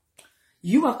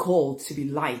You are called to be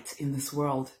light in this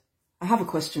world. I have a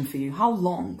question for you. How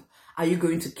long are you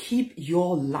going to keep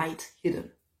your light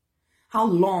hidden? How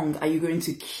long are you going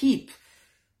to keep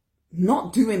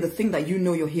not doing the thing that you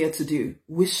know you're here to do,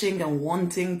 wishing and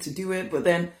wanting to do it, but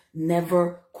then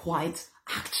never quite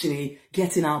actually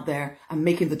getting out there and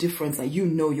making the difference that you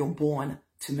know you're born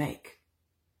to make?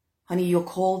 Honey, you're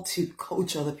called to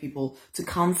coach other people, to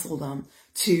counsel them,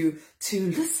 to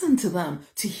listen to them,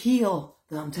 to heal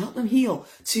them, to help them heal,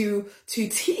 to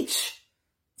teach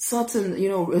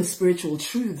certain, spiritual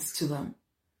truths to them.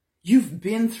 You've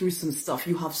been through some stuff.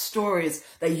 You have stories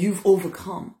that you've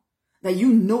overcome, that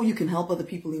you know you can help other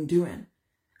people in doing.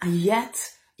 And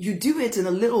yet you do it in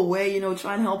a little way,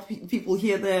 try and help people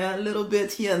here, there, a little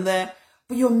bit here and there.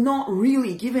 But you're not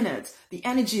really giving it the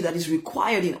energy that is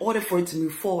required in order for it to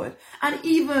move forward. And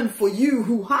even for you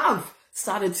who have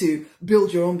started to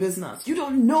build your own business, you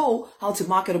don't know how to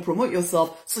market or promote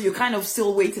yourself. So you're kind of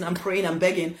still waiting and praying and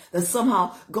begging that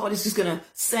somehow God is just going to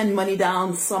send money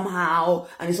down somehow.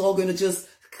 And it's all going to just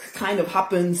kind of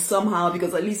happen somehow,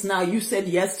 because at least now you said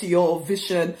yes to your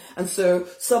vision. And so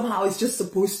somehow it's just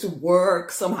supposed to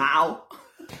work somehow.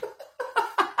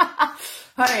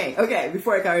 Honey, okay,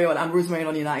 before I carry on, I'm Rosemary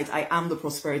Onyenite. I am the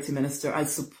Prosperity Minister. I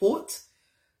support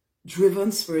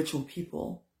driven spiritual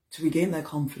people to regain their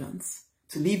confidence,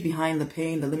 to leave behind the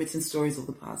pain, the limiting stories of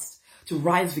the past, to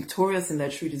rise victorious in their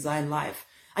true design life.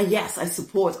 And yes, I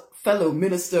support fellow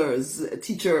ministers,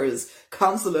 teachers,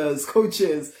 counselors,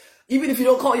 coaches. Even if you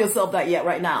don't call yourself that yet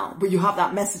right now, but you have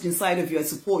that message inside of you, I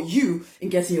support you in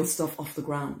getting your stuff off the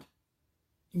ground,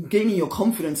 gaining your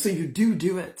confidence so you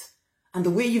do it. And the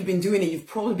way you've been doing it, you've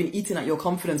probably been eating at your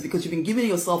confidence because you've been giving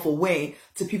yourself away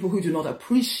to people who do not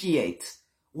appreciate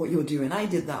what you're doing. I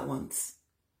did that once.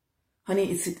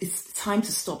 Honey, it's time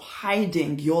to stop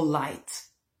hiding your light.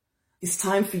 It's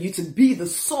time for you to be the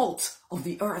salt of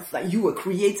the earth that you were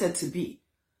created to be.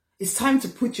 It's time to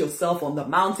put yourself on the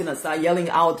mountain and start yelling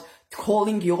out,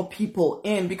 calling your people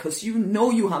in, because you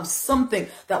know you have something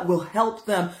that will help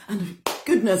them. And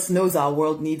goodness knows our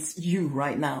world needs you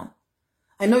right now.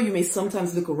 I know you may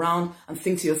sometimes look around and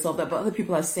think to yourself that, but other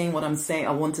people are saying what I'm saying,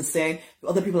 I want to say.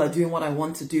 Other people are doing what I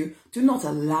want to do. Do not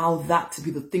allow that to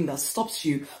be the thing that stops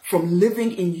you from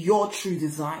living in your true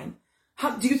design.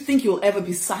 How do you think you'll ever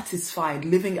be satisfied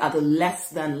living at a less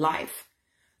than life?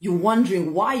 You're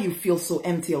wondering why you feel so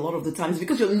empty a lot of the times,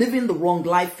 because you're living the wrong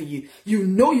life for you. You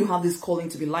know you have this calling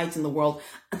to be light in the world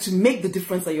and to make the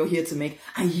difference that you're here to make,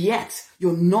 and yet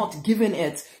you're not giving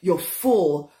it your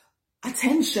full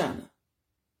attention.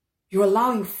 You're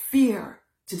allowing fear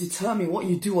to determine what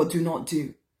you do or do not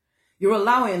do. You're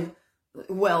allowing,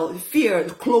 fear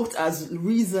cloaked as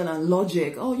reason and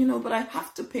logic. Oh, but I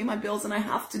have to pay my bills and I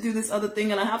have to do this other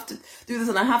thing and I have to do this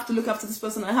and I have to look after this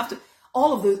person. I have to.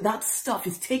 All of that stuff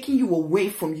is taking you away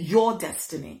from your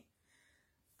destiny.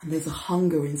 And there's a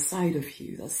hunger inside of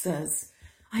you that says,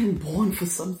 I am born for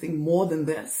something more than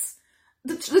this.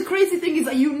 The crazy thing is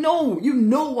that you know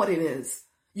what it is.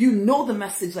 You know the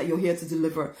message that you're here to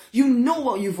deliver. You know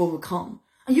what you've overcome.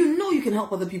 And you know you can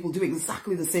help other people do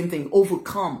exactly the same thing,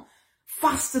 overcome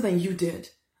faster than you did.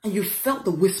 And you felt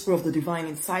the whisper of the divine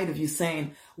inside of you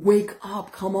saying, wake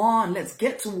up, come on, let's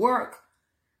get to work.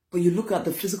 But you look at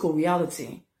the physical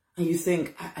reality and you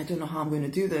think, I don't know how I'm going to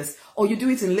do this. Or you do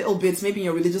it in little bits, maybe in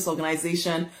your religious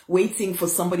organization, waiting for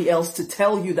somebody else to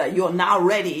tell you that you're now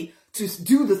ready to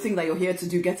do the thing that you're here to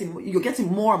do. You're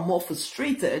getting more and more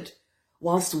frustrated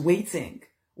whilst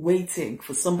waiting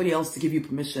for somebody else to give you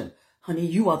permission. Honey,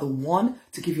 you are the one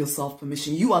to give yourself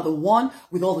permission. You are the one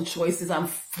with all the choices. And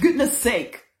for goodness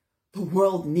sake, the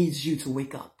world needs you to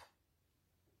wake up.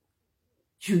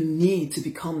 You need to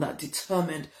become that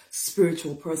determined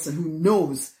spiritual person who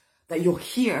knows that you're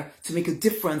here to make a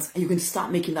difference, and you're going to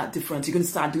start making that difference. You're going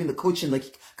to start doing the coaching, the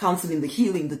counseling, the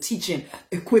healing, the teaching,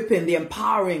 equipping, the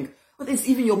empowering, whether it's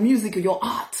even your music or your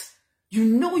art. You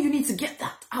know you need to get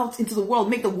that out into the world,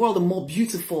 make the world a more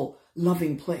beautiful,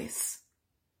 loving place.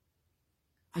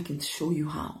 I can show you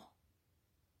how.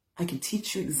 I can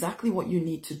teach you exactly what you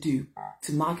need to do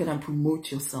to market and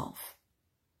promote yourself.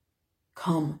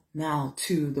 Come now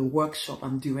to the workshop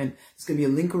I'm doing. There's going to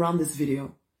be a link around this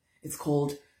video. It's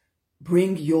called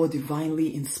Bring Your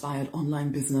Divinely Inspired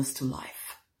Online Business to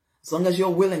Life. As long as you're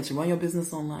willing to run your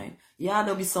business online. Yeah,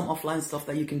 there'll be some offline stuff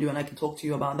that you can do, and I can talk to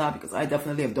you about that because I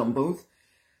definitely have done both.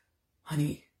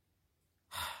 Honey,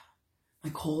 my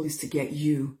call is to get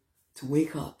you to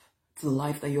wake up to the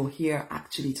life that you're here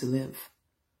actually to live.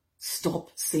 Stop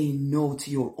saying no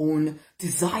to your own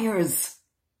desires.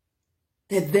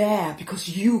 They're there because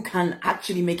you can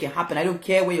actually make it happen. I don't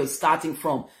care where you're starting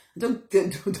from.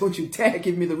 Don't you dare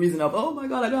give me the reason of, oh my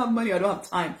God, I don't have money, I don't have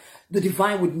time. The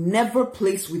divine would never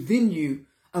place within you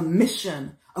a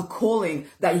mission, a calling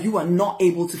that you are not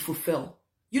able to fulfill.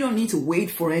 You don't need to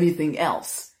wait for anything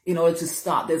else in order to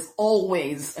start. There's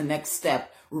always a next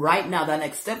step. Right now, that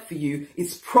next step for you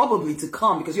is probably to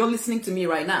come, because you're listening to me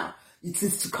right now. It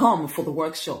is to come for the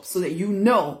workshop so that you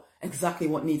know exactly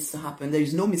what needs to happen. There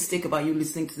is no mistake about you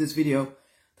listening to this video.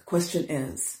 The question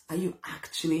is, are you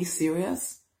actually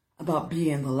serious about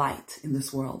being the light in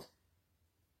this world?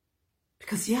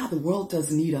 Because yeah, the world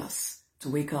does need us to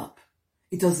wake up.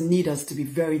 It does need us to be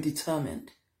very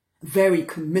determined, very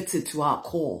committed to our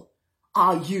call.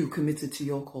 Are you committed to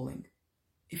your calling?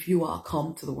 If you are,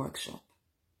 come to the workshop.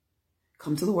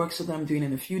 Come to the workshop that I'm doing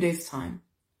in a few days' time.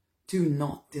 Do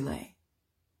not delay.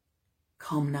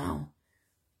 Come now.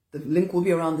 The link will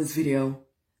be around this video,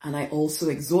 and I also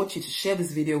exhort you to share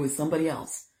this video with somebody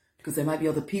else, because there might be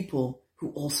other people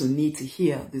who also need to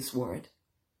hear this word.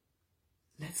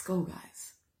 Let's go,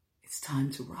 guys. It's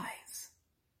time to rise.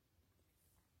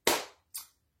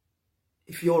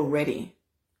 If you're ready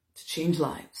to change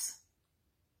lives,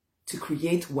 to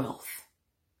create wealth,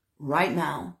 right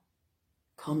now,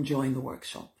 come join the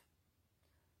workshop.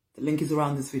 The link is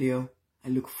around this video. I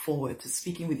look forward to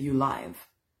speaking with you live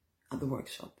at the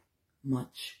workshop.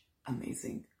 Much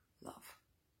amazing love.